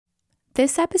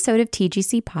This episode of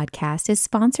TGC Podcast is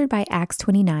sponsored by Acts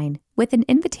 29 with an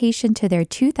invitation to their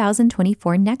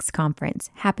 2024 Next Conference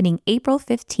happening April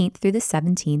 15th through the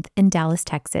 17th in Dallas,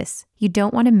 Texas. You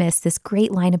don't want to miss this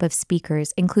great lineup of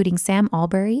speakers, including Sam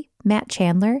Albury, Matt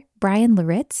Chandler, Brian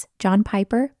Laritz, John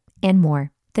Piper, and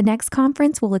more. The Next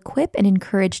Conference will equip and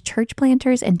encourage church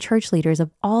planters and church leaders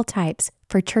of all types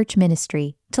for church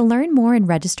ministry. To learn more and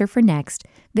register for Next,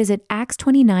 visit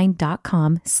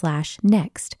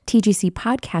acts29.com/next. TGC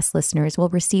podcast listeners will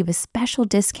receive a special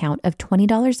discount of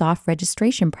 $20 off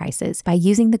registration prices by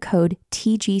using the code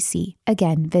TGC.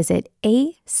 Again, visit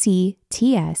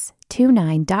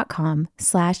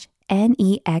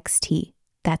acts29.com/next.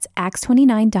 That's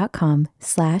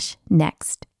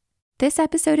acts29.com/next. This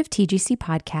episode of TGC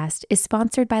Podcast is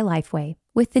sponsored by Lifeway.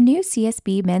 With the new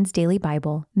CSB Men's Daily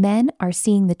Bible, men are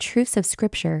seeing the truths of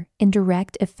Scripture in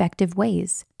direct, effective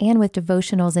ways. And with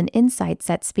devotionals and insights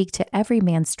that speak to every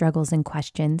man's struggles and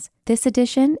questions, this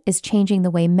edition is changing the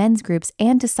way men's groups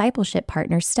and discipleship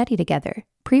partners study together.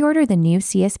 Pre-order the new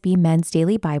CSB Men's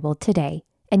Daily Bible today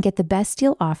and get the best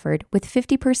deal offered with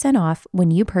 50% off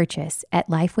when you purchase at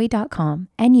Lifeway.com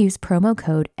and use promo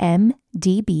code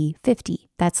MDB50.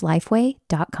 That's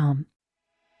Lifeway.com.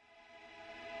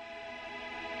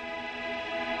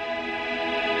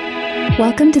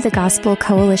 Welcome to the Gospel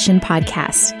Coalition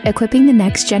Podcast, equipping the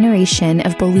next generation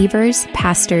of believers,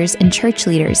 pastors, and church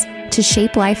leaders to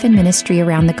shape life and ministry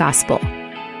around the gospel.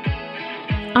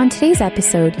 On today's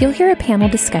episode, you'll hear a panel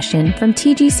discussion from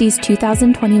TGC's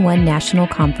 2021 National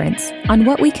Conference on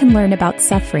what we can learn about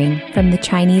suffering from the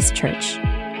Chinese church.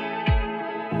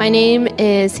 My name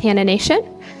is Hannah Nation,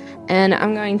 and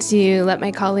I'm going to let my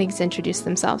colleagues introduce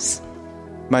themselves.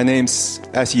 My name's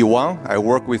S.E. Wang. I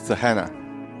work with Hannah.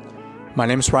 My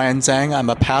name is Ryan Zhang. I'm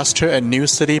a pastor at New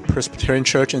City Presbyterian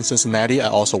Church in Cincinnati. I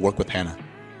also work with Hannah.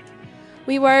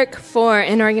 We work for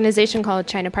an organization called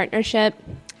China Partnership,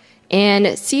 and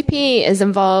CP is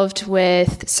involved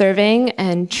with serving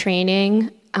and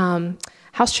training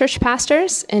house church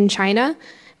pastors in China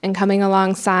and coming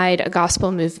alongside a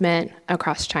gospel movement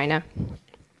across China.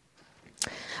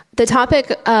 The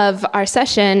topic of our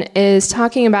session is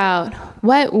talking about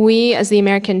what we as the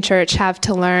American church have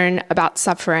to learn about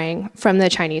suffering from the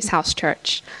Chinese house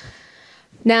church.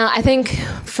 Now, I think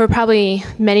for probably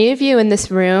many of you in this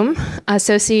room,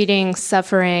 associating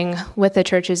suffering with the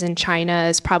churches in China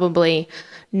is probably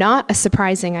not a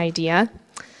surprising idea.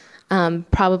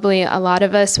 Probably a lot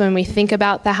of us, when we think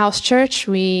about the house church,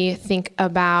 we think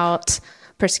about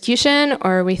persecution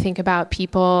or we think about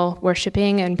people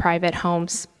worshiping in private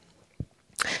homes.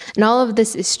 And all of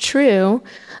this is true,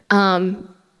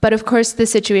 but of course the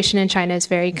situation in China is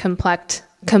very complex.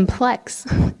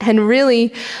 And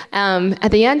really, at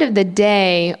the end of the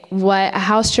day, what a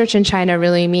house church in China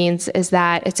really means is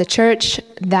that it's a church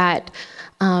that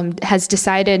has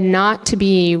decided not to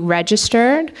be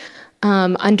registered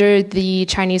under the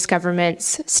Chinese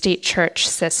government's state church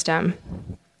system.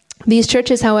 These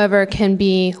churches, however, can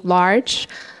be large.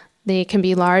 They can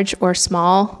be large or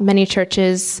small. Many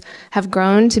churches have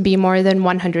grown to be more than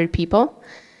 100 people.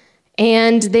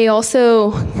 And they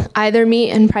also either meet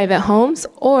in private homes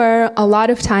or a lot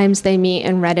of times they meet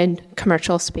in rented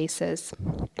commercial spaces.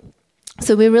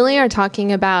 So we really are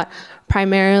talking about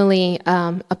primarily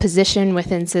a position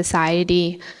within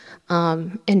society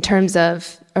in terms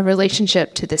of a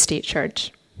relationship to the state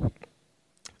church.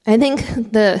 I think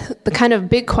the kind of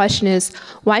big question is,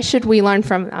 why should we learn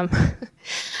from them?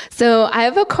 So I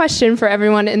have a question for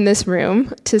everyone in this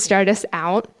room to start us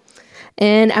out.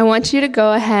 And I want you to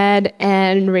go ahead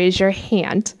and raise your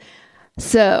hand.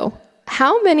 So,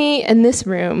 how many in this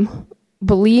room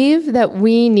believe that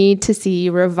we need to see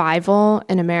revival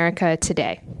in America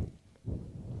today?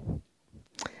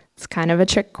 It's kind of a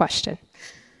trick question.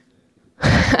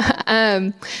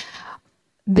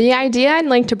 The idea I'd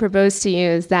like to propose to you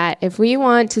is that if we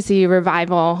want to see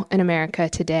revival in America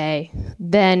today,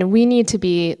 then we need to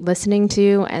be listening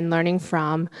to and learning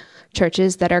from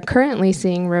churches that are currently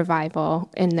seeing revival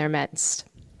in their midst.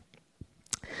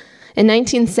 In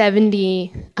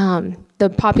 1970, the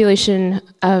population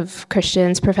of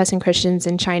Christians, professing Christians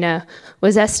in China,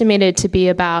 was estimated to be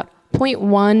about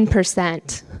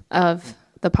 0.1% of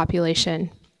the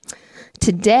population.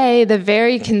 Today, the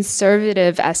very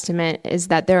conservative estimate is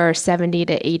that there are 70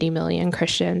 to 80 million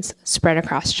Christians spread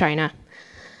across China.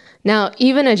 Now,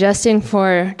 even adjusting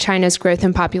for China's growth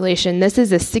in population, this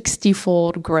is a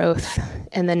 60-fold growth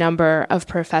in the number of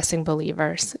professing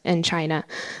believers in China.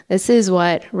 This is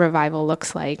what revival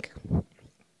looks like.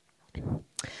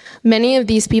 Many of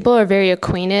these people are very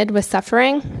acquainted with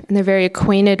suffering, and they're very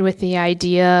acquainted with the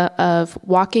idea of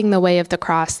walking the way of the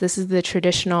cross. This is the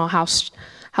traditional house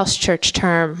church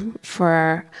term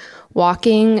for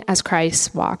walking as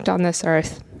Christ walked on this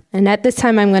earth. And at this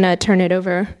time, I'm going to turn it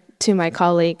over to my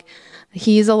colleague.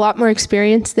 He's a lot more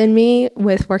experienced than me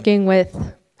with working with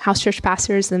house church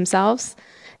pastors themselves.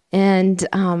 And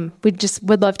we just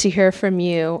would love to hear from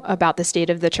you about the state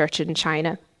of the church in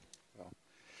China.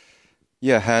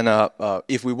 Yeah, Hannah,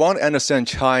 if we want to understand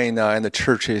China and the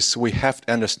churches, we have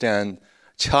to understand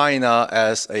China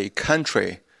as a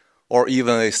country or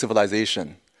even a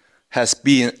civilization has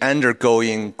been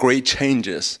undergoing great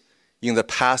changes in the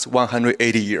past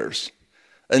 180 years.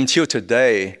 Until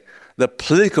today, the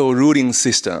political ruling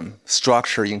system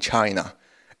structure in China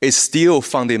is still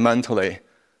fundamentally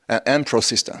an emperor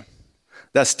system.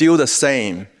 That's still the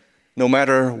same, no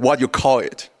matter what you call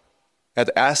it. At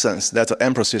essence, that's an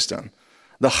emperor system.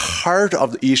 The heart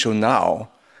of the issue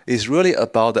now is really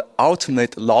about the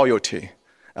ultimate loyalty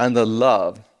and the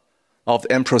love of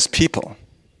the emperor's people.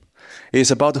 It's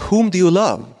about whom do you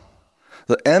love?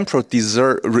 The emperor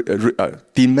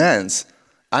demands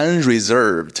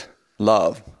unreserved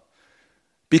love.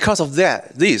 Because of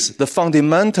that, the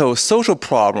fundamental social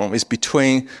problem is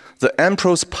between the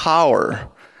emperor's power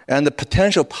and the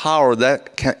potential power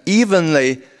that can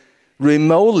evenly,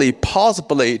 remotely,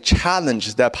 possibly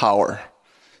challenge that power.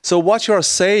 So what you're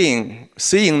seeing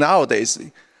nowadays,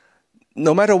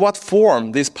 no matter what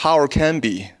form this power can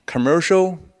be,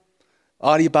 commercial,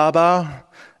 Alibaba,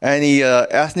 any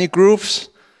ethnic groups,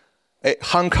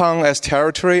 Hong Kong as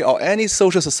territory, or any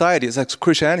social society like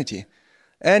Christianity,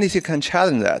 anything can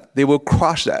challenge that. They will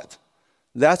crush that.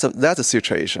 That's a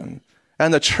situation.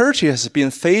 And the church has been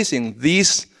facing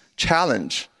this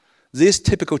challenge, this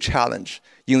typical challenge,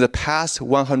 in the past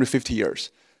 150 years.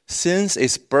 Since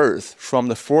its birth from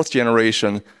the fourth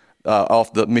generation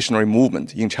of the missionary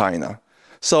movement in China.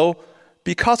 So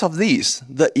because of this,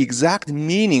 the exact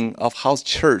meaning of house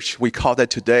church, we call that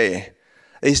today,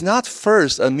 is not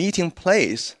first a meeting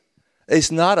place. It's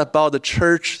not about the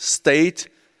church, state,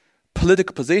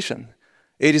 political position.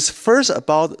 It is first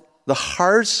about the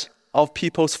hearts of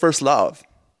people's first love,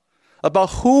 about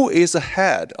who is the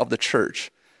head of the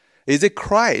church. Is it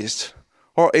Christ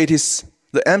or it is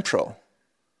the emperor?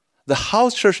 The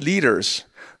house church leaders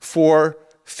for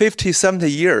 50, 70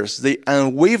 years, they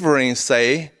unwavering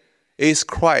say, is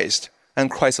Christ and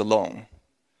Christ alone.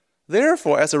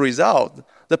 Therefore, as a result,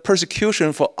 the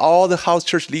persecution for all the house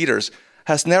church leaders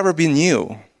has never been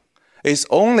new. It's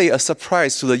only a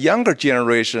surprise to the younger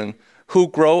generation who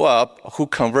grow up, who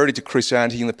converted to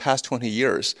Christianity in the past 20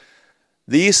 years.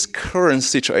 This current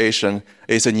situation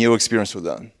is a new experience for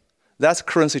them. That's the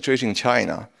current situation in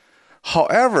China.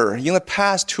 However, in the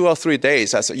past 2 or 3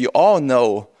 days, as you all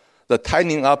know, the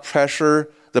tightening up pressure,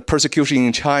 the persecution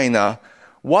in China,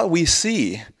 what we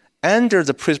see under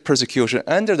the persecution,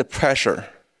 under the pressure,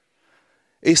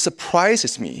 it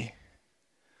surprises me.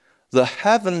 The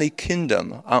heavenly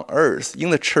kingdom on earth in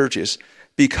the churches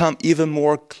become even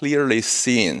more clearly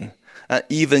seen, and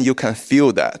even you can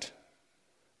feel that.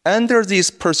 Under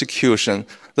this persecution,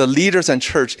 the leaders and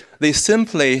church, they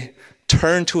simply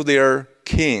turn to their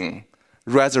king,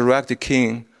 resurrected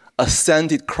king,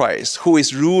 ascended Christ, who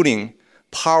is ruling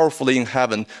powerfully in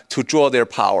heaven to draw their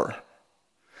power.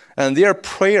 And their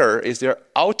prayer is their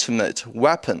ultimate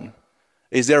weapon,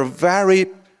 is their very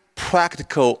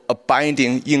practical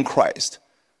abiding in Christ.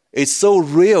 It's so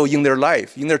real in their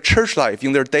life, in their church life,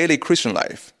 in their daily Christian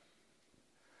life.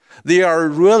 They are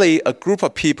really a group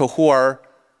of people who are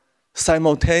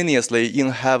simultaneously in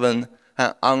heaven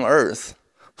and on earth,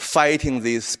 fighting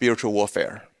this spiritual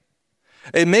warfare.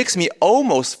 It makes me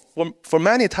almost, for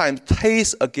many times,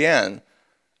 taste again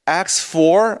Acts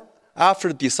 4, after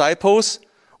the disciples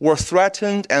were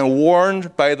threatened and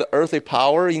warned by the earthly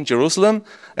power in Jerusalem,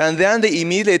 and then they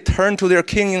immediately turned to their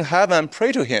king in heaven and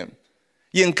prayed to him,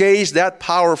 engage that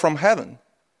power from heaven.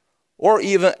 Or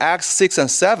even Acts 6 and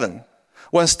 7,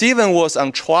 when Stephen was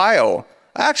on trial,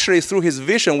 actually through his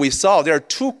vision we saw there are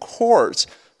two courts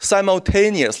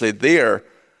simultaneously there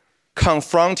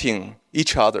confronting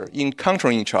each other,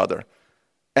 encountering each other.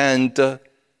 And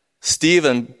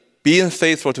Stephen, being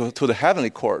faithful to the heavenly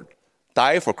court,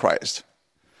 died for Christ.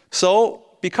 So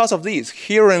because of this,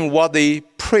 hearing what they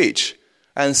preach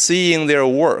and seeing their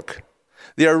work,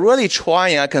 they are really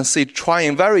trying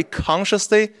very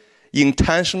consciously,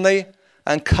 intentionally,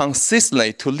 and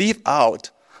consistently to live out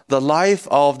the life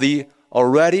of the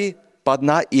already but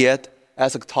not yet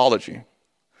eschatology.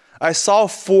 I saw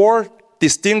 4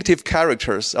 distinctive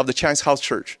characters of the Chinese house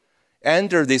church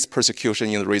under this persecution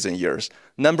in the recent years.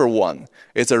 Number one,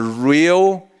 it's a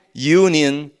real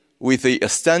union with the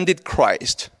ascended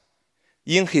Christ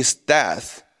in his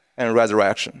death and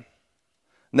resurrection.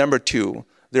 Number two,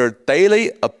 they're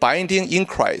daily abiding in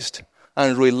Christ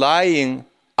and relying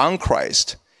on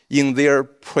Christ in their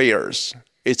prayers.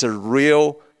 It's a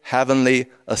real heavenly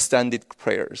ascended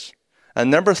prayers.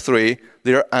 And number three,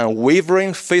 their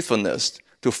unwavering faithfulness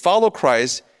to follow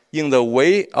Christ in the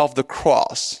way of the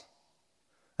cross.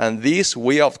 And this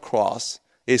way of the cross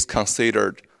is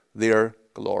considered their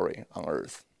glory on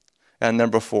earth. And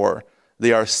number four,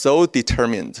 they are so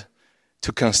determined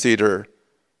to consider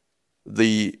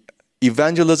the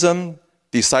evangelism,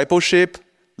 discipleship,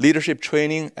 leadership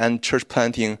training, and church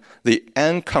planting the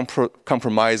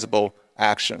uncompromisable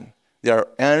action. They are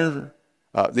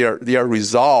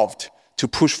resolved to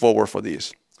push forward for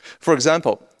this. For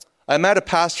example, I met a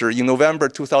pastor in November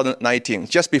 2019,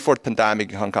 just before the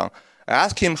pandemic in Hong Kong. I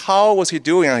asked him how was he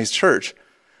doing in his church.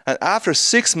 And after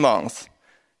 6 months,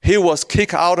 he was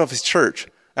kicked out of his church,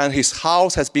 and his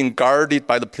house has been guarded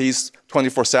by the police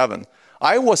 24/7.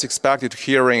 I was expected to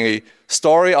hearing a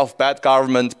story of bad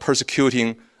government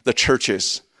persecuting the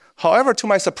churches. However, to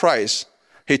my surprise,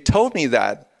 he told me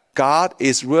that God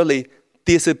is really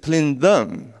disciplining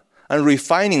them and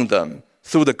refining them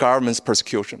through the government's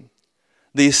persecution.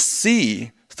 They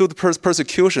see through the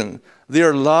persecution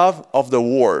their love of the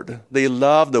world. They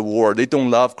love the world. They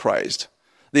don't love Christ.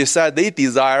 They said they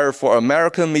desire for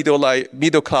American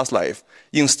middle class life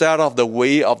instead of the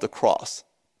way of the cross.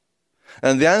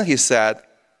 And then he said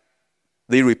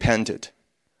they repented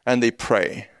and they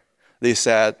pray. They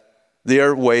said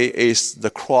their way is the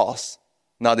cross,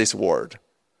 not this world.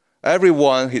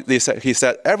 He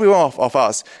said, every one of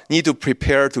us need to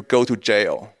prepare to go to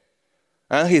jail.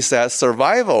 And he said,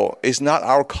 survival is not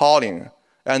our calling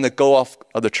and the goal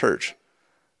of the church.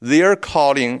 Their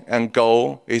calling and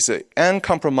goal is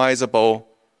uncompromisable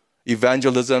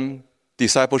evangelism,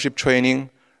 discipleship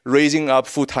training, raising up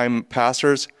full-time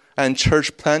pastors, and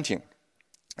church planting.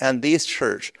 And this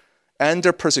church,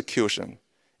 under persecution,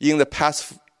 in the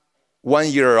past 1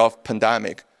 year of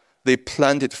pandemic, they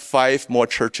planted 5 more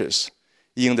churches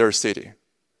in their city.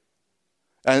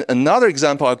 And another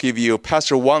example I'll give you,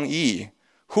 Pastor Wang Yi,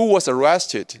 who was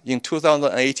arrested in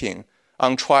 2018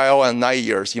 on trial and 9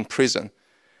 years in prison.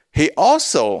 He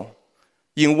also,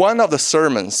 in one of the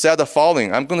sermons, said the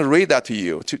following. I'm going to read that to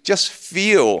you to just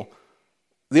feel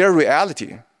their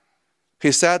reality.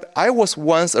 He said, I was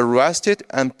once arrested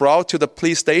and brought to the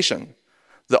police station.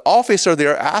 The officer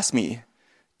there asked me,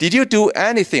 did you do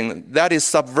anything that is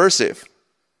subversive?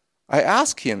 I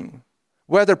asked him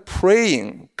whether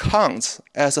praying counts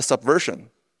as a subversion.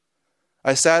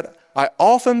 I said, I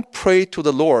often pray to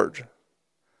the Lord.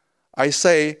 I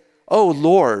say, oh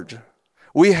Lord,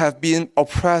 we have been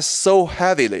oppressed so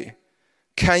heavily.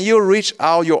 Can you reach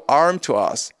out your arm to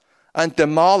us and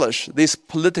demolish this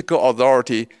political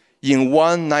authority in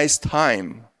one night's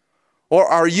time? Or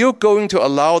are you going to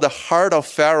allow the heart of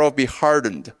Pharaoh be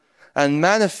hardened and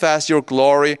manifest your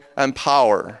glory and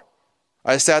power?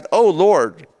 I said, oh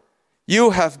Lord,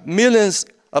 you have millions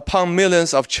upon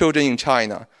millions of children in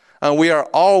China, and we are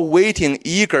all waiting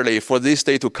eagerly for this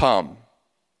day to come.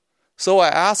 So I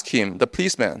asked him, the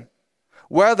policeman,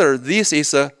 whether this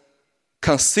is a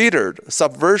considered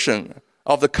subversion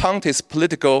of the county's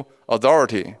political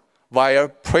authority via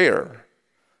prayer.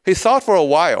 He thought for a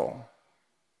while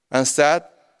and said,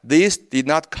 this did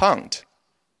not count.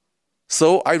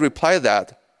 So I replied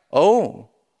that, oh,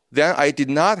 then I did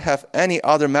not have any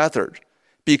other method,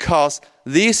 because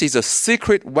this is a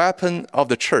secret weapon of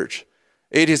the church.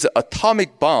 It is the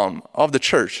atomic bomb of the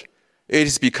church. It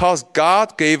is because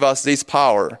God gave us this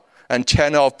power and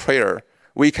channel of prayer.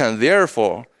 We can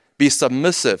therefore be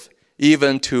submissive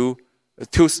even to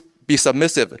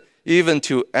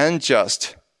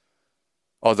unjust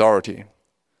authority.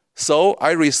 So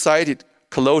I recited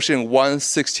Colossians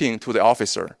 1:16 to the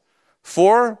officer.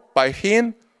 For by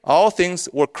him all things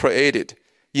were created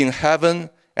in heaven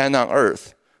and on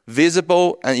earth,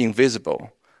 visible and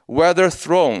invisible, whether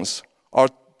thrones or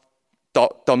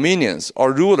dominions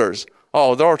or rulers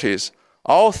or authorities,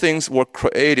 all things were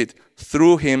created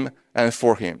through him and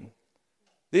for him.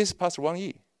 This is Pastor Wang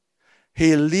Yi.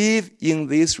 He lived in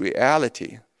this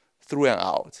reality through and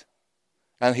out.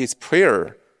 And his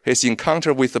prayer, his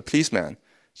encounter with the policeman,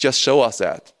 just show us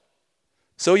that.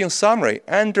 So in summary,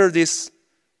 under this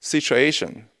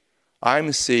situation,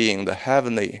 I'm seeing the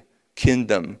heavenly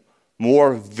kingdom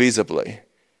more visibly,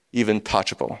 even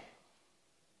touchable.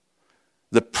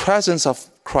 The presence of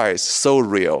Christ so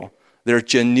real, their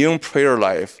genuine prayer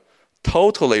life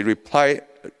totally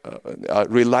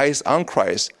relies on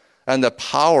Christ and the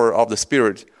power of the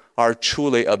Spirit are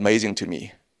truly amazing to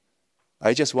me.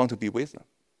 I just want to be with them.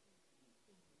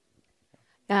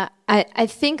 Yeah, I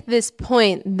think this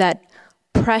point that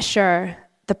the pressure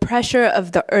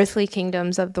of the earthly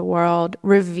kingdoms of the world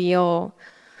reveals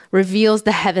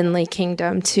the heavenly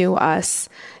kingdom to us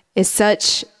is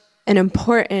such an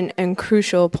important and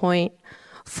crucial point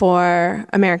for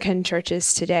American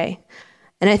churches today.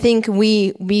 And I think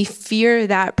we fear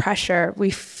that pressure. We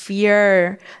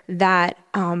fear that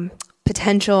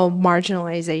potential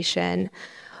marginalization.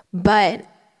 But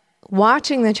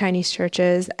watching the Chinese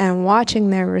churches and watching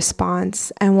their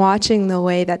response and watching the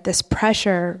way that this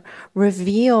pressure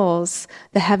reveals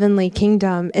the heavenly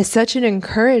kingdom is such an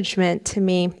encouragement to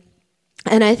me.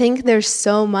 And I think there's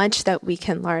so much that we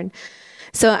can learn.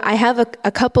 So I have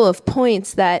a couple of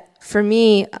points that, for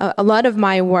me, a lot of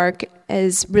my work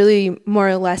is really more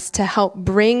or less to help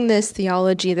bring this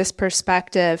theology, this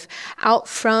perspective out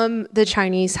from the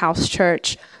Chinese house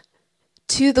church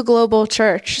to the global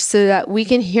church so that we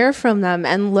can hear from them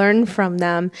and learn from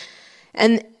them.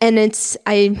 And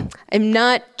I'm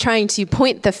not trying to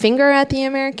point the finger at the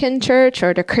American church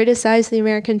or to criticize the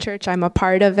American church. I'm a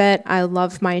part of it. I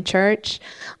love my church.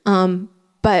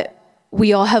 But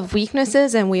we all have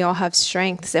weaknesses and we all have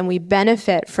strengths, and we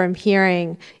benefit from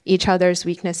hearing each other's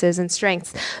weaknesses and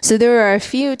strengths. So there are a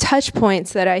few touch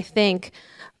points that I think,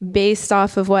 based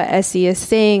off of what Essie is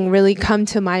saying, really come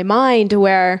to my mind,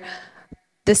 where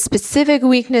the specific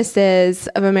weaknesses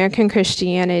of American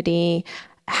Christianity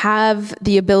have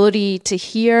the ability to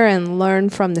hear and learn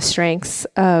from the strengths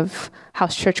of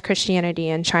house church Christianity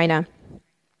in China.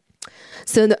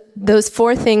 So those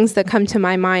four things that come to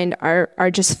my mind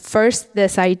are just, first,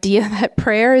 this idea that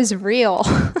prayer is real.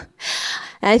 And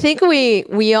I think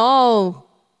we all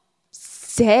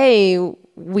say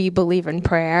we believe in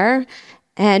prayer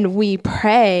and we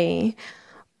pray,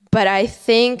 but I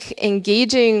think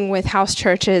engaging with house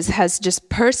churches has just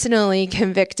personally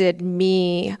convicted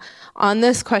me on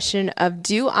this question of,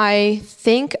 do I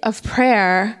think of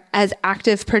prayer as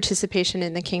active participation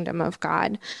in the kingdom of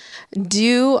God?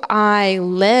 Do I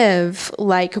live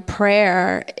like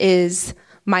prayer is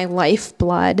my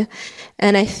lifeblood?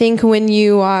 And I think when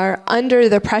you are under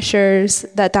the pressures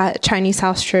that Chinese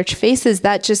house church faces,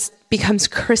 that just becomes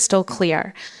crystal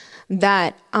clear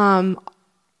that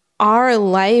our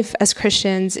life as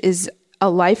Christians is a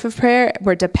life of prayer.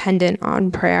 We're dependent on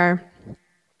prayer.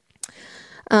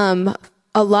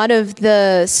 A lot of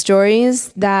the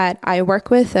stories that I work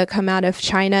with that come out of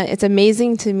China, it's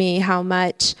amazing to me how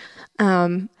much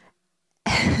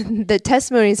the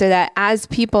testimonies are that as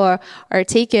people are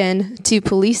taken to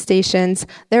police stations,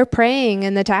 they're praying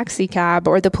in the taxi cab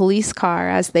or the police car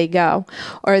as they go,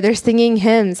 or they're singing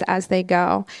hymns as they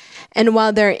go. And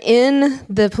while they're in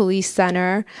the police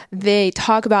center, they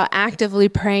talk about actively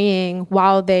praying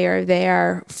while they are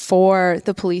there for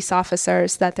the police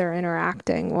officers that they're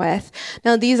interacting with.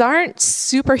 Now, these aren't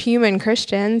superhuman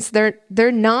Christians.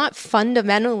 They're not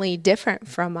fundamentally different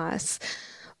from us.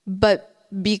 But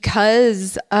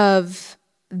because of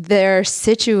their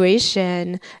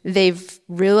situation, they've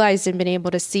realized and been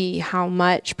able to see how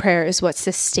much prayer is what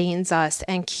sustains us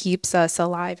and keeps us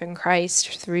alive in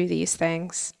Christ through these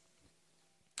things.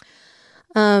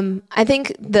 I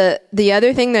think the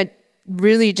other thing that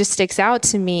really just sticks out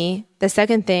to me, the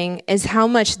second thing, is how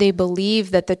much they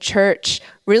believe that the church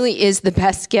really is the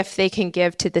best gift they can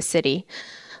give to the city.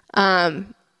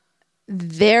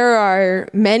 There are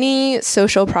many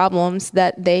social problems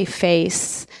that they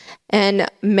face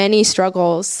and many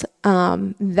struggles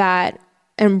that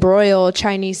embroil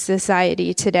Chinese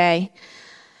society today.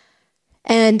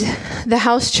 And the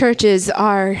house churches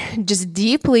are just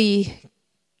deeply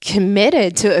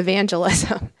committed to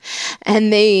evangelism,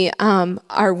 and they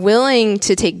are willing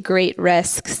to take great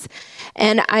risks.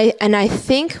 And I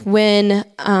think when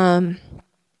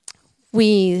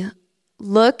we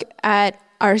look at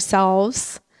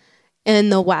ourselves in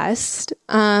the West,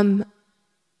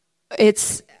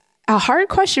 it's a hard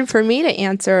question for me to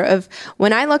answer of,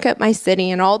 when I look at my city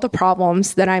and all the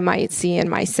problems that I might see in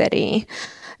my city,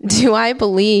 do I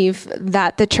believe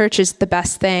that the church is the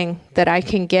best thing that I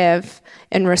can give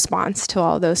in response to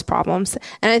all those problems?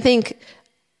 And I think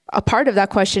a part of that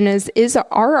question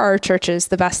are our churches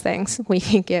the best things we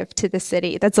can give to the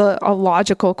city? That's a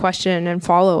logical question and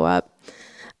follow-up.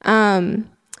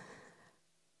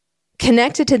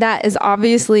 Connected to that is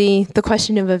obviously the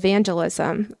question of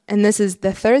evangelism. And this is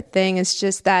the third thing, is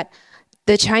just that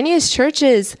the Chinese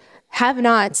churches have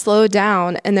not slowed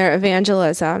down in their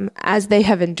evangelism as they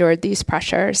have endured these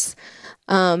pressures.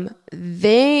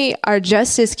 they are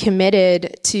just as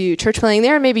committed to church planting.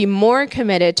 They're maybe more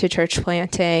committed to church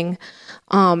planting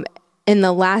in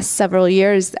the last several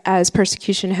years as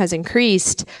persecution has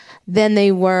increased than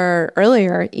they were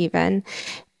earlier even.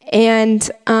 And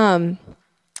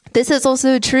this is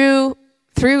also true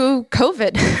through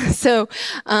COVID. So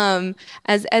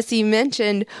as Essie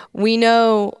mentioned, we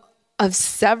know of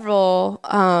several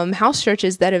house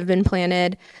churches that have been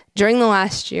planted during the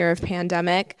last year of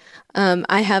pandemic.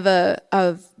 I have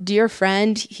a dear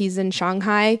friend, he's in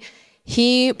Shanghai.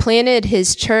 He planted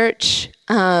his church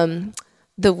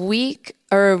the week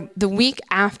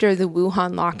after the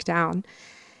Wuhan lockdown.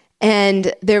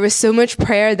 And there was so much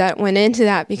prayer that went into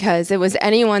that because it was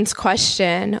anyone's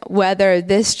question whether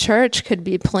this church could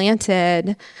be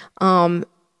planted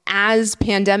as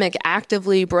pandemic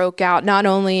actively broke out, not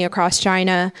only across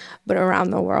China, but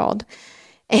around the world.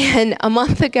 And a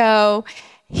month ago,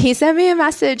 he sent me a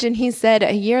message and he said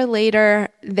a year later,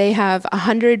 they have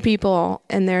 100 people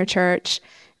in their church.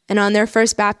 And on their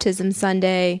first baptism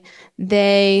Sunday,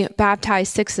 they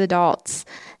baptized 6 adults.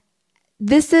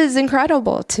 This is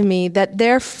incredible to me that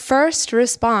their first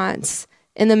response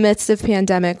in the midst of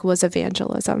pandemic was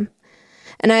evangelism.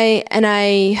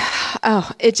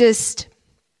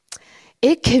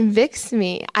 It convicts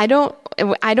me. I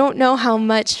don't know how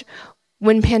much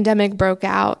when pandemic broke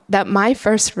out that my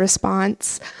first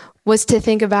response was to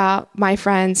think about my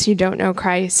friends who don't know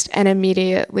Christ and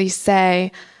immediately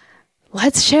say,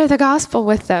 let's share the gospel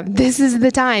with them. This is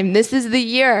the time. This is the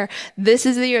year. This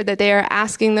is the year that they are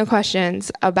asking the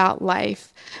questions about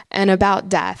life and about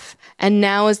death. And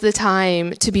now is the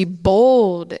time to be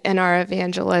bold in our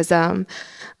evangelism.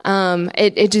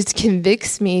 It just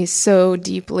convicts me so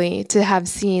deeply to have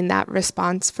seen that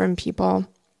response from people.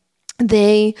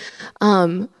 They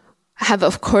have,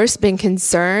 of course, been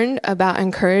concerned about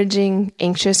encouraging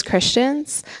anxious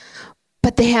Christians,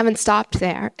 but they haven't stopped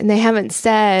there. And they haven't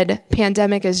said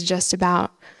pandemic is just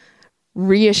about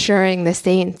reassuring the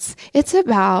saints. It's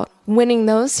about winning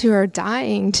those who are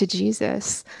dying to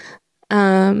Jesus.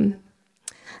 I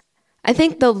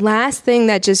think the last thing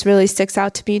that just really sticks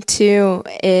out to me too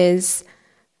is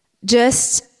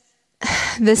just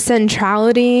the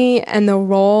centrality and the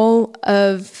role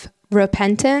of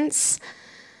repentance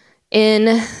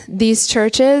in these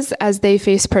churches as they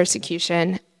face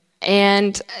persecution.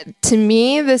 And to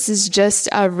me, this is just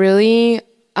a really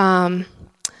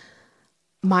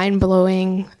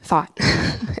mind-blowing thought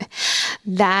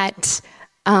that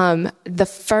the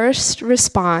first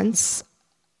response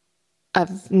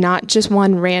of not just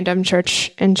one random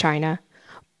church in China,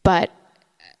 but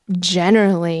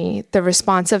generally the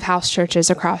response of house churches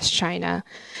across China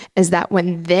is that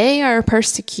when they are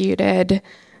persecuted,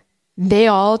 they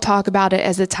all talk about it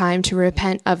as a time to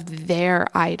repent of their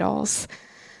idols.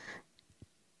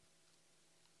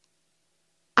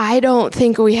 I don't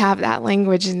think we have that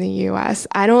language in the U.S.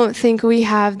 I don't think we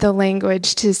have the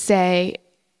language to say,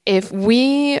 if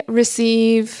we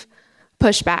receive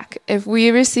pushback, if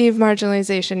we receive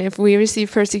marginalization, if we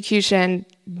receive persecution,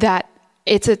 that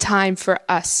it's a time for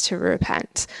us to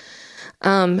repent,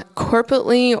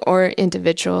 corporately or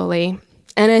individually.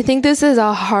 And I think this is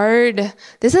a hard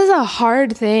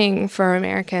thing for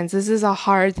Americans. This is a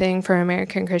hard thing for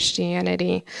American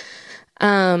Christianity.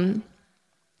 I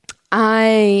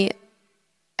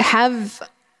have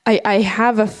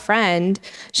a friend.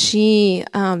 She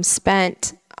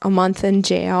spent a month in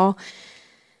jail,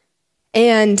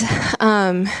 and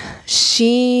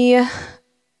she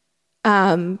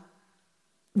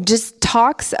just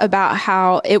talks about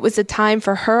how it was a time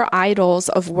for her idols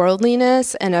of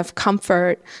worldliness and of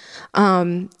comfort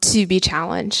to be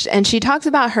challenged. And she talks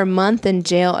about her month in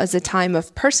jail as a time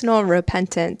of personal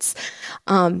repentance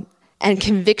and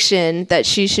conviction that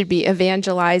she should be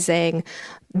evangelizing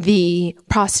the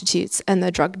prostitutes and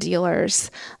the drug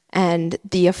dealers and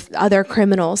the other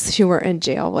criminals who were in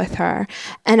jail with her.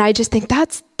 And I just think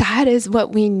that is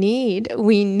what we need.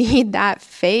 We need that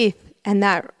faith and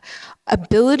that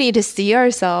ability to see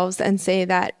ourselves and say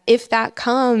that if that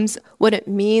comes, what it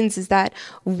means is that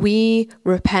we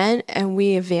repent and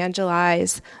we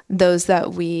evangelize those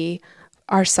that we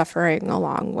are suffering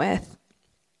along with.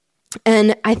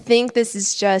 And I think this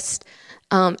is just,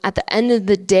 at the end of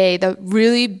the day, the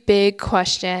really big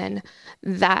question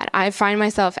that I find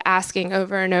myself asking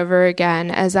over and over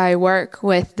again as I work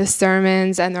with the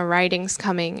sermons and the writings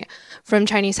coming from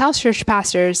Chinese house church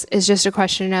pastors is just a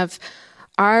question of,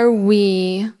 are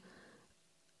we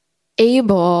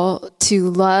able to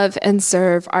love and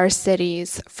serve our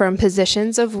cities from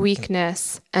positions of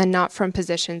weakness and not from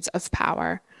positions of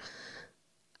power?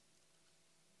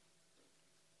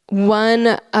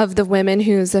 one of the women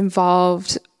who's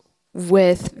involved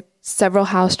with several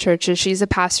house churches, she's a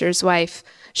pastor's wife.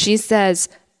 She says,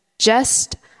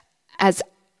 just as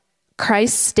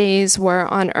Christ's days were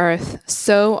on earth,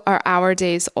 so are our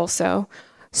days also.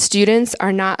 Students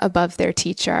are not above their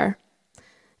teacher.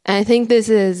 And I think this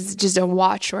is just a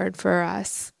watchword for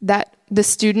us, that the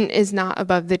student is not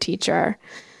above the teacher.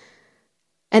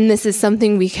 And this is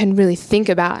something we can really think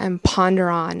about and ponder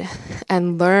on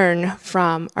and learn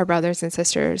from our brothers and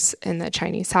sisters in the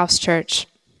Chinese house church.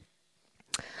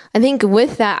 I think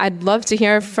with that, I'd love to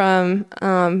hear from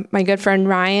my good friend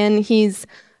Ryan. He's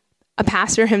a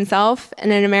pastor himself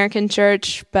in an American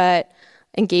church, but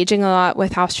engaging a lot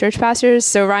with house church pastors.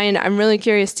 So Ryan, I'm really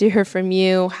curious to hear from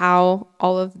you how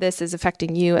all of this is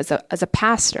affecting you as a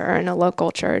pastor in a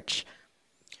local church.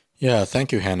 Yeah,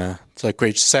 thank you, Hannah. It's a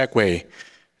great segue.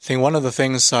 I think one of the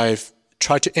things I've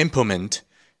tried to implement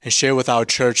and share with our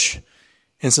church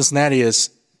in Cincinnati is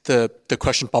the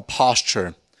question about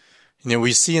posture.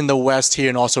 We see in the West here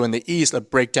and also in the East a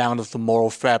breakdown of the moral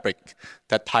fabric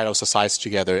that ties our society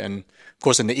together. And of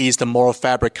course, in the East, the moral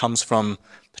fabric comes from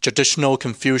the traditional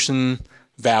Confucian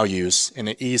values. In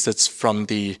the East, it's from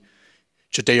the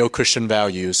Judeo-Christian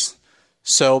values.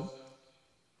 So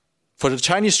for the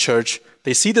Chinese church,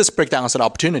 they see this breakdown as an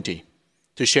opportunity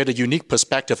to share the unique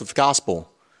perspective of the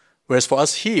gospel. Whereas for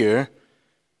us here,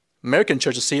 American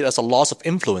churches see it as a loss of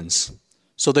influence.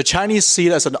 So the Chinese see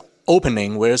it as an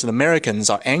opening, whereas the Americans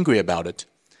are angry about it.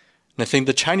 And I think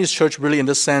the Chinese church really, in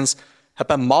this sense, have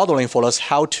been modeling for us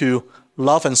how to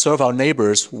love and serve our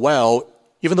neighbors well,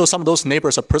 even though some of those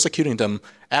neighbors are persecuting them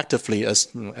actively, as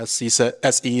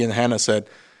E and Hannah said.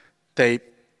 They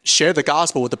share the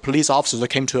gospel with the police officers that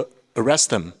came to arrest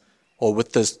them, or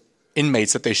with the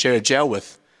inmates that they share a jail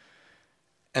with.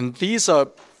 And these are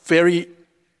very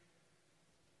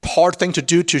hard thing to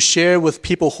do, to share with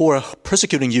people who are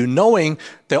persecuting you, knowing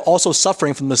they're also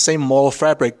suffering from the same moral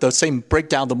fabric, the same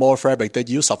breakdown of the moral fabric that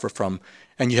you suffer from.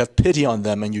 And you have pity on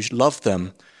them and you love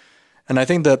them. And I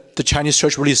think that the Chinese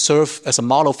church really serves as a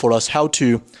model for us how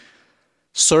to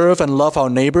serve and love our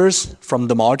neighbors from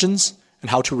the margins, and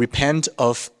how to repent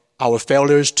of our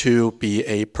failures to be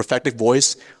a prophetic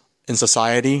voice in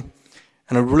society.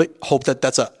 And I really hope that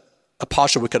that's a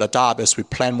posture we could adopt as we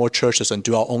plan more churches and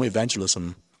do our own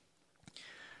evangelism.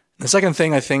 The second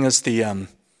thing I think is the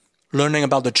learning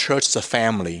about the church as a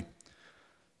family.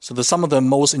 So some of the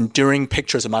most enduring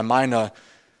pictures in my mind are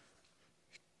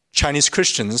Chinese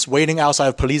Christians waiting outside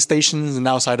of police stations and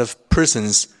outside of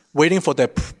prisons, waiting for their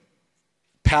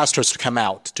pastors to come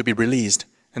out, to be released.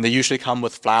 And they usually come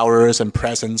with flowers and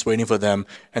presents waiting for them.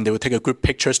 And they would take a group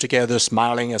pictures together,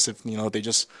 smiling as if, they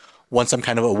just won some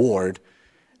kind of award.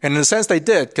 And in a sense they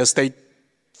did, because they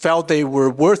felt they were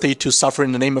worthy to suffer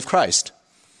in the name of Christ.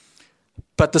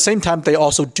 But at the same time, they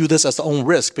also do this at their own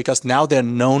risk, because now they're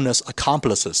known as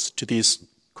accomplices to these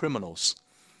criminals.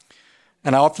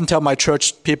 And I often tell my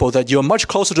church people that you're much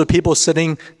closer to people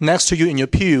sitting next to you in your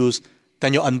pews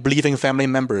than your unbelieving family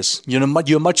members.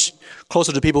 You're much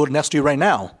closer to people next to you right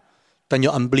now than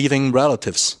your unbelieving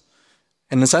relatives.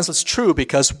 In a sense, it's true,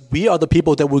 because we are the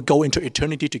people that will go into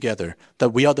eternity together, that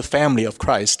we are the family of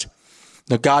Christ.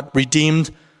 Now, God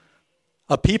redeemed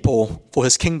a people for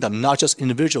his kingdom, not just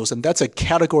individuals. And that's a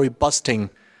category-busting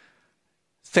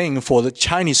thing for the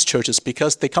Chinese churches,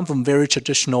 because they come from very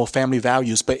traditional family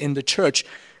values. But in the church,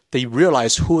 they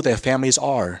realize who their families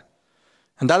are.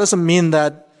 And that doesn't mean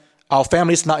that our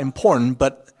family is not important,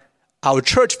 but our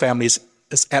church families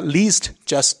is at least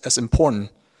just as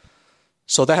important.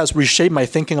 So that has reshaped my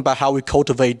thinking about how we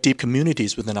cultivate deep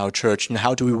communities within our church, and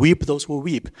how do we weep with those who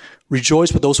weep,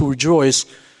 rejoice with those who rejoice.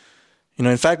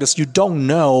 In fact, you don't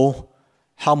know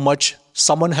how much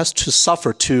someone has to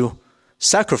suffer, to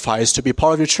sacrifice, to be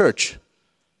part of your church.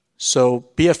 So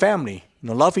be a family,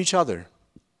 love each other.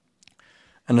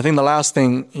 And I think the last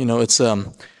thing, it's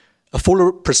a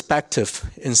fuller perspective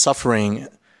in suffering. And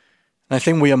I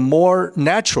think we are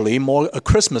naturally more a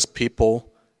Christmas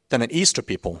people than an Easter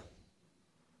people.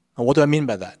 And what do I mean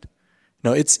by that?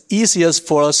 It's easiest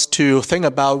for us to think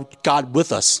about God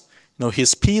with us.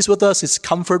 His peace with us, his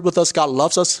comfort with us. God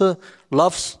loves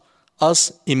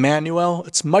us, Emmanuel.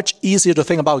 It's much easier to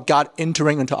think about God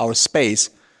entering into our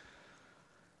space.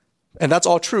 And that's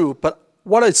all true. But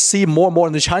what I see more and more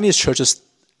in the Chinese church is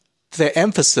their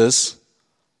emphasis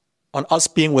on us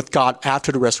being with God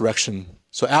after the resurrection.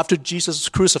 So after Jesus was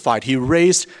crucified, he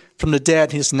raised from the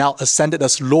dead. He's now ascended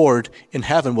as Lord in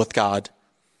heaven with God.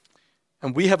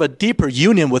 And we have a deeper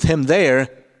union with him there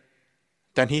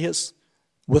than he is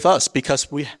with us,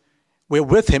 because we're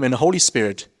with him in the Holy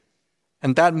Spirit.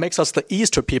 And that makes us the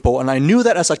Easter people. And I knew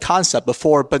that as a concept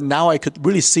before, but now I could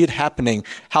really see it happening,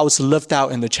 how it's lived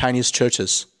out in the Chinese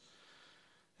churches.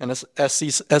 And as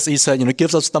he said, it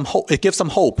gives them hope. It gives them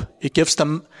hope. It gives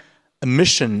them a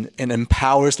mission and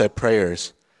empowers their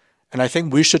prayers. And I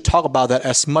think we should talk about that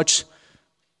as much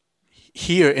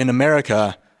here in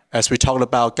America as we talk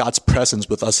about God's presence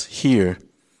with us here.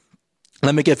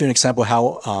 Let me give you an example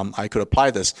how I could apply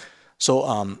this.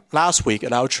 So last week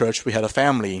at our church, we had a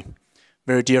family,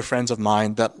 very dear friends of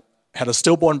mine, that had a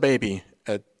stillborn baby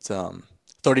at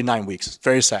 39 weeks.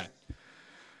 Very sad.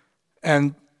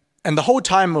 And the whole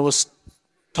time I was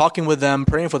talking with them,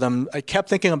 praying for them, I kept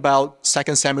thinking about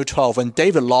 2 Samuel 12, when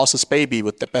David lost his baby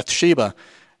with Bathsheba.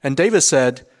 And David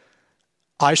said,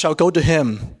 I shall go to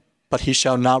him, but he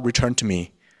shall not return to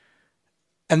me.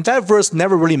 And that verse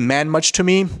never really meant much to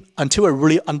me until I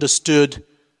really understood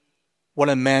what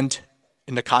it meant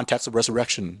in the context of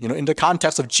resurrection. In the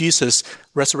context of Jesus'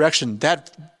 resurrection,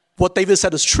 that what David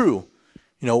said is true.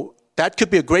 That could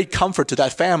be a great comfort to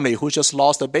that family who just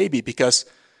lost a baby, because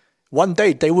one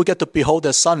day they will get to behold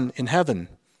their son in heaven.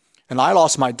 And I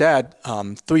lost my dad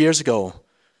 3 years ago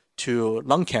to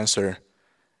lung cancer.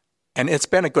 And it's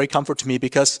been a great comfort to me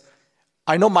because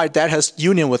I know my dad has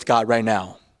union with God right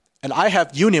now. And I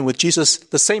have union with Jesus,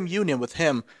 the same union with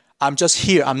him. I'm just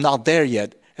here. I'm not there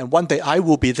yet. And one day I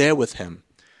will be there with him.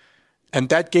 And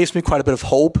that gives me quite a bit of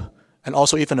hope and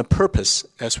also even a purpose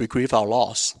as we grieve our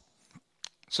loss.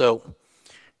 So,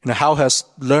 how has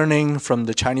learning from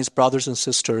the Chinese brothers and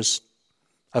sisters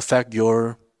affect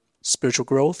your spiritual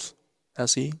growth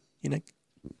as Enoch?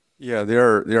 Yeah,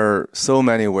 there are so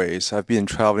many ways. I've been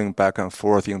traveling back and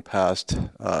forth in the past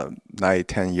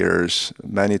 9-10 years,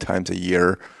 many times a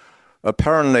year.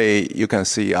 Apparently, you can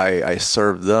see I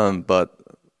serve them, but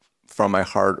from my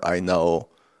heart, I know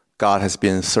God has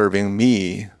been serving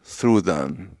me through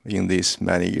them in these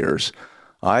many years.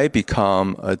 I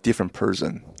become a different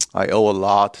person. I owe a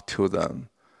lot to them.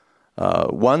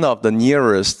 One of the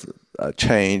nearest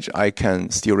change I can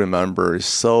still remember is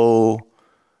so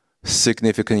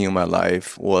significant in my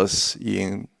life was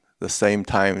in the same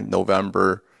time,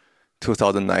 November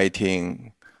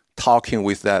 2019, talking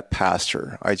with that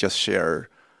pastor I just shared.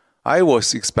 I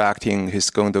was expecting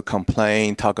he's going to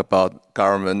complain, talk about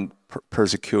government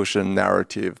persecution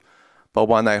narrative. But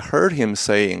when I heard him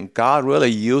saying God really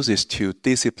uses to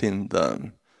discipline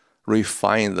them,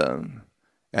 refine them,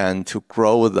 and to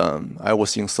grow them, I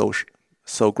was in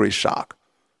so great shock.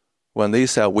 When they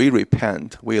said, we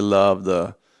repent, we love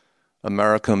the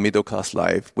American middle-class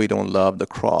life, we don't love the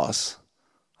cross,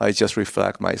 I just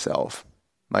reflect myself,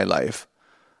 my life.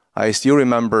 I still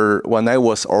remember when I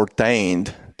was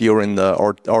ordained during the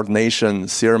ordination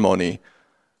ceremony,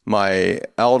 my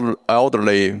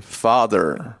elderly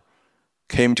father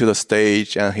came to the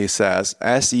stage and he says,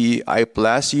 S.E., I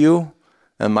bless you,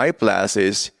 and my bless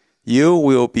is you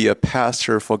will be a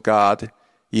pastor for God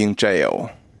in jail.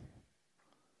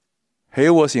 He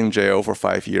was in jail for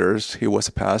 5 years. He was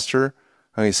a pastor.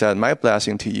 And he said, my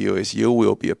blessing to you is you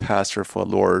will be a pastor for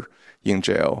Lord in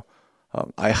jail.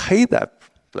 I hate that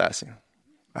blessing.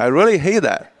 I really hate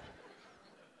that.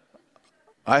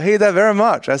 I hate that very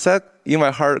much. I said in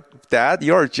my heart, Dad,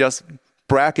 you're just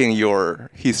bragging your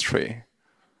history.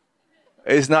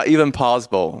 It's not even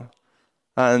possible.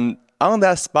 And on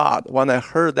that spot, when I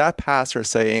heard that pastor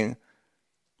saying,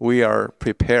 we are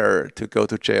prepared to go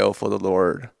to jail for the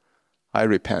Lord, I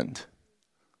repent.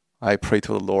 I pray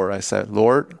to the Lord. I said,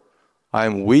 Lord,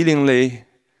 I'm willingly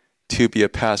to be a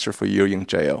pastor for you in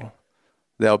jail.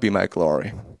 That'll be my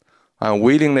glory. I'm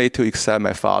willingly to accept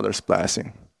my Father's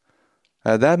blessing.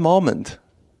 At that moment,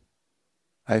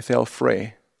 I felt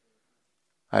free.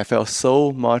 I felt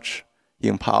so much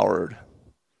empowered.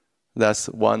 That's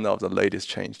one of the latest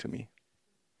change to me.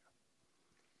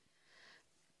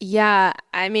 Yeah,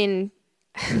 I mean,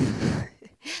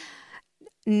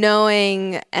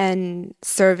 knowing and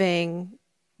serving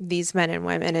these men and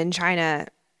women in China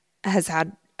has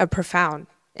had a profound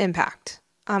impact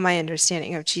on my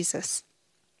understanding of Jesus.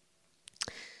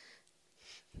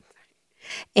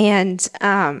 And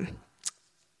I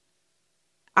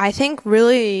think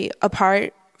really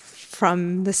apart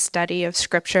from the study of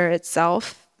Scripture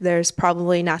itself, there's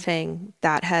probably nothing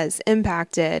that has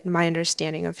impacted my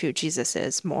understanding of who Jesus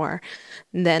is more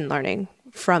than learning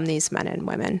from these men and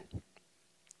women.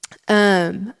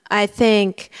 I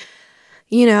think,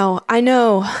 I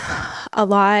know a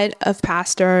lot of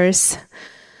pastors,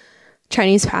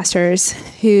 Chinese pastors,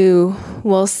 who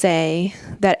will say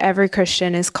that every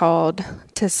Christian is called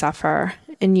to suffer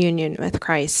in union with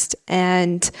Christ.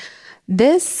 And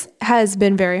This has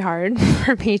been very hard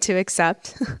for me to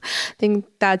accept. I think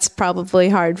that's probably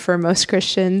hard for most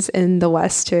Christians in the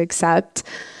West to accept.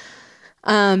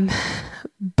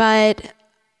 But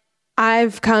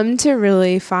I've come to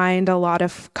really find a lot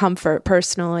of comfort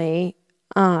personally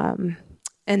in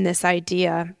this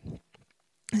idea.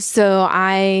 So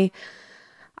my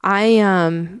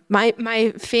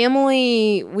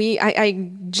family,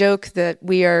 I joke that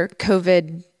we are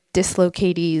COVID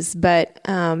dislocatees,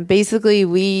 but basically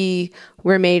we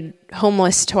were made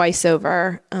homeless twice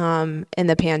over in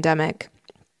the pandemic.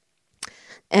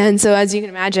 And so as you can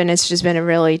imagine, it's just been a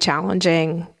really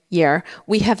challenging year.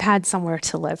 We have had somewhere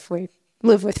to live. We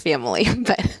live with family,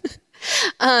 but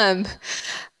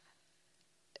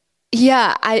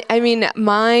yeah, I mean,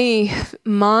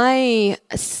 my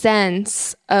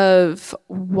sense of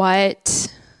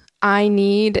what I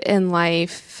need in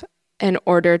life in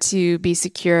order to be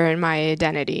secure in my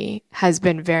identity has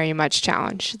been very much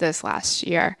challenged this last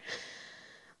year.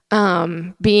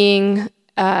 Being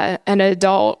an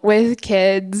adult with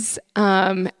kids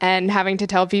and having to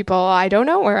tell people I don't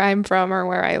know where I'm from or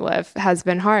where I live has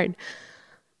been hard.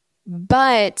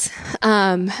 But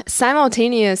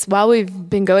simultaneous, while we've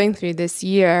been going through this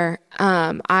year,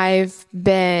 I've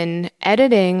been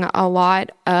editing a lot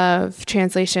of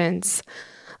translations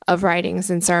of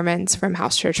writings and sermons from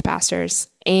house church pastors.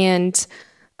 And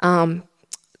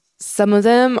some of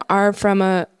them are from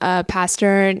a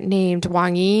pastor named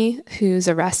Wang Yi, who's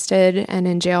arrested and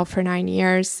in jail for 9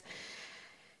 years.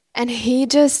 And he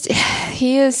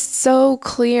is so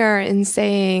clear in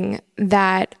saying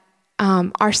that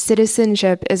our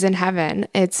citizenship is in heaven.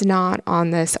 It's not on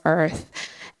this earth.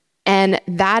 And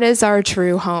that is our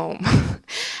true home.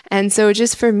 And so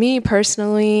just for me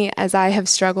personally, as I have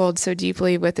struggled so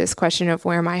deeply with this question of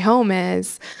where my home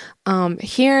is,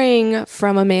 hearing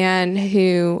from a man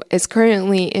who is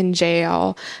currently in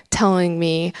jail telling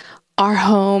me our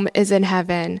home is in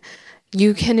heaven,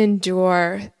 you can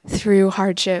endure through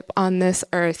hardship on this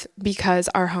earth because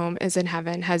our home is in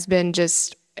heaven, has been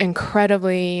just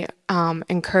incredibly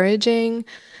encouraging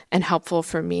and helpful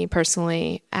for me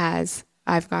personally as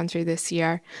I've gone through this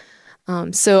year.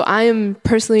 So I am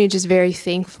personally just very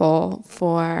thankful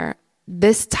for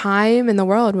this time in the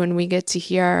world when we get to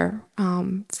hear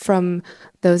from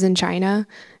those in China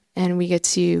and we get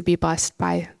to be blessed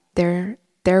by their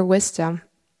wisdom.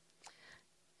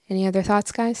 Any other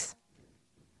thoughts, guys?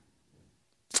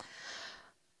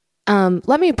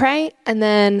 Let me pray, and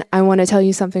then I want to tell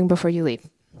you something before you leave.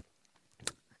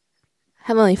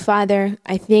 Heavenly Father,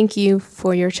 I thank you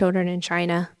for your children in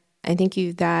China. I thank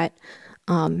you that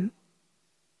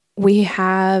we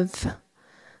have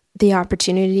the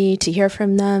opportunity to hear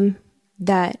from them,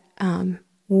 that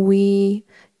we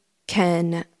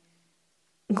can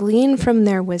glean from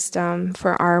their wisdom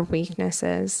for our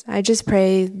weaknesses. I just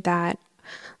pray that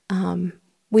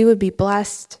we would be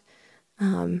blessed.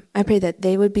 I pray that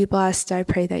they would be blessed. I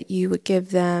pray that you would give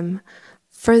them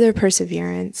further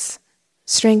perseverance,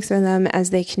 strengthen them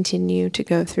as they continue to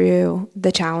go through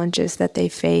the challenges that they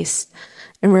face,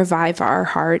 and revive our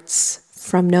hearts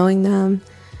from knowing them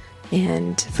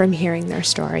and from hearing their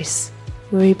stories.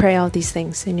 We pray all these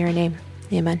things in your name.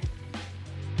 Amen.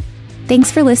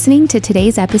 Thanks for listening to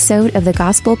today's episode of the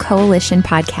Gospel Coalition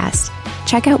podcast.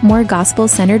 Check out more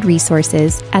gospel-centered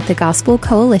resources at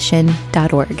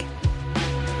thegospelcoalition.org.